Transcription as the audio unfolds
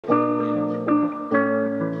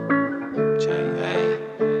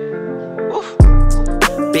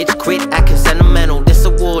quit acting sentimental. This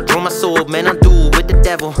award drew my soul, man, I do with the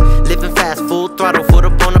devil. Living fast, full throttle, foot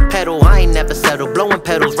up on the pedal. I ain't never settled, blowing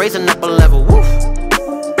pedals, raising up a level. Woof.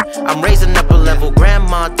 I'm raising up a level.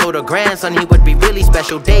 Grandma told her grandson he would be really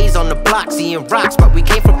special. Days on the block, seeing rocks, but we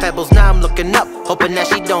came from pebbles. Now I'm looking up, hoping that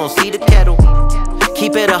she don't see the kettle.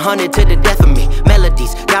 Keep it 100 to the death of me.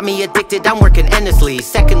 Melodies got me addicted, I'm working endlessly.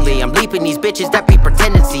 Secondly, I'm leaping these bitches that be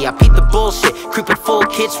pretending. See, I peep the bullshit, creeping full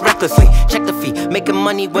kids recklessly. Check the fee, making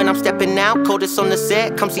money when I'm stepping out. Coldest on the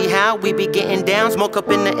set, come see how we be getting down. Smoke up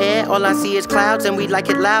in the air, all I see is clouds, and we like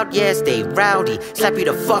it loud. Yeah, stay rowdy, slap you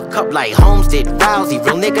the fuck up like Holmes did Rousey.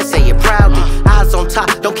 Real niggas say it proudly. Eyes on top,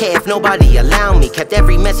 don't care if nobody allow me. Kept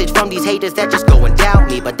every message from these haters that just go and doubt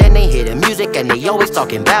me. But then they hear the music and they always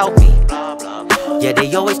talking about me. Yeah,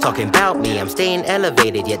 they always talking about me. I'm staying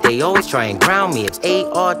elevated, yet they always try and ground me. It's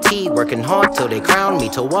A-R-T, working hard till they crown me.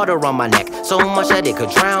 To water on my neck, so much that it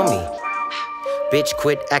could drown me. Bitch,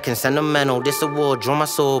 quit acting sentimental. This award drew my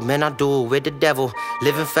soul, man, I do it with the devil.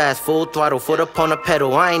 Living fast, full throttle, foot up on the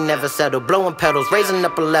pedal. I ain't never settled, blowing pedals, raising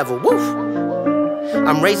up a level. Woof.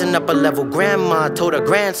 I'm raising up a level. Grandma told her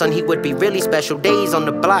grandson he would be really special. Days on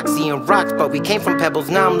the block, seeing rocks, but we came from pebbles.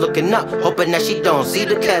 Now I'm looking up, hoping that she don't see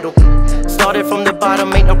the kettle. Started from the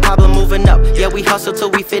bottom, ain't no problem moving up. Yeah, we hustle till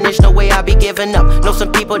we finish, no way I be giving up. Know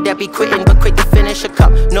some people that be quitting, but quit to finish a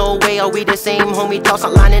cup. No way are we the same, homie, thoughts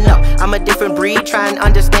not lining up. I'm a different breed, try and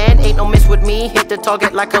understand, ain't no miss with me. Hit the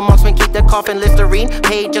target like a marksman, keep the coffin Listerine.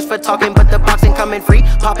 Paid just for talking, but the boxing coming free.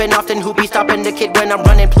 Popping often, who be stopping the kid when I'm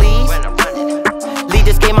running, please? Lead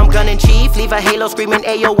this game, I'm gunning chief. Leave a halo screaming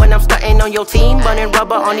Ayo when I'm starting on your team. Running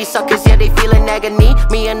rubber on these suckers, yeah, they feeling agony.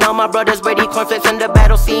 Me and all my brothers ready, cornflakes in the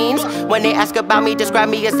battle scenes. When they ask about me, describe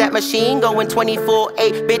me as that machine. Going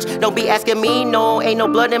 24/8, bitch, don't be asking me. No, ain't no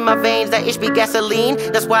blood in my veins, that itch be gasoline.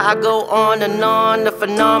 That's why I go on and on, the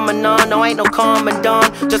phenomenon. No, ain't no common dawn,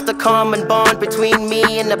 just a common bond between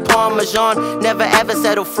me and the Parmesan. Never ever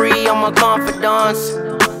settle free on my confidence.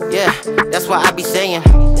 Yeah, that's why I be saying,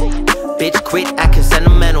 bitch, quit acting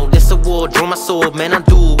sentimental. This award drew my soul, man, I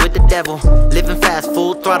do it with the devil. Living fast,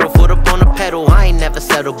 full throttle, foot up on the pedal. I ain't never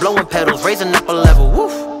settled, blowing pedals, raising up a level.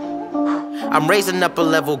 Woof. I'm raising up a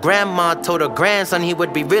level. Grandma told her grandson he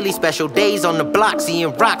would be really special. Days on the block,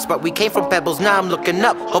 seeing rocks, but we came from pebbles. Now I'm looking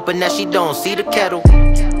up, hoping that she don't see the kettle.